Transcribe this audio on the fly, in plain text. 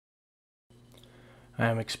I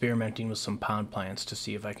am experimenting with some pond plants to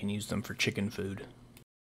see if I can use them for chicken food.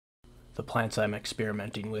 The plants I'm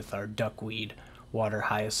experimenting with are duckweed, water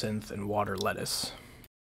hyacinth, and water lettuce.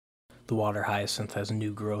 The water hyacinth has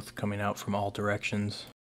new growth coming out from all directions.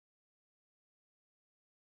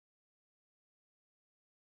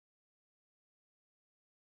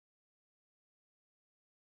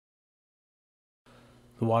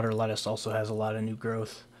 The water lettuce also has a lot of new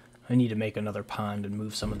growth. I need to make another pond and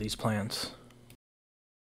move some of these plants.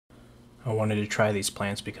 I wanted to try these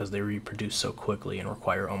plants because they reproduce so quickly and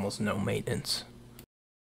require almost no maintenance.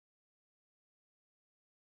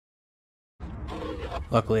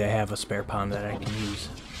 Luckily I have a spare pond that I can use.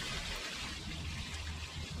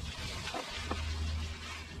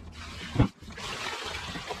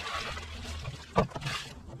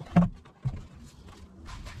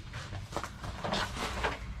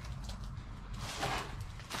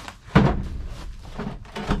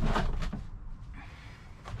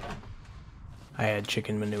 I add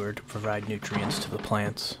chicken manure to provide nutrients to the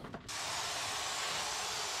plants.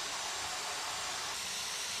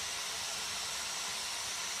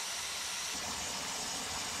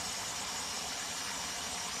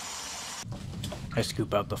 I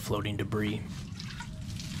scoop out the floating debris.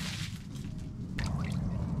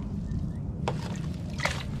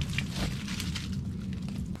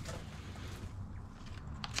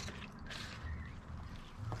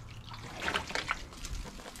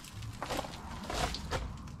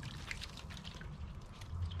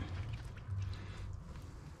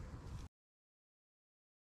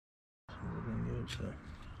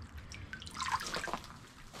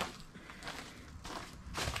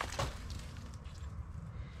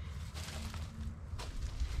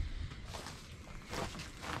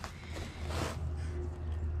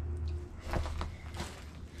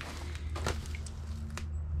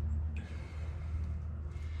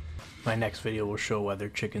 My next video will show whether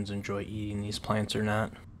chickens enjoy eating these plants or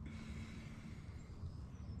not.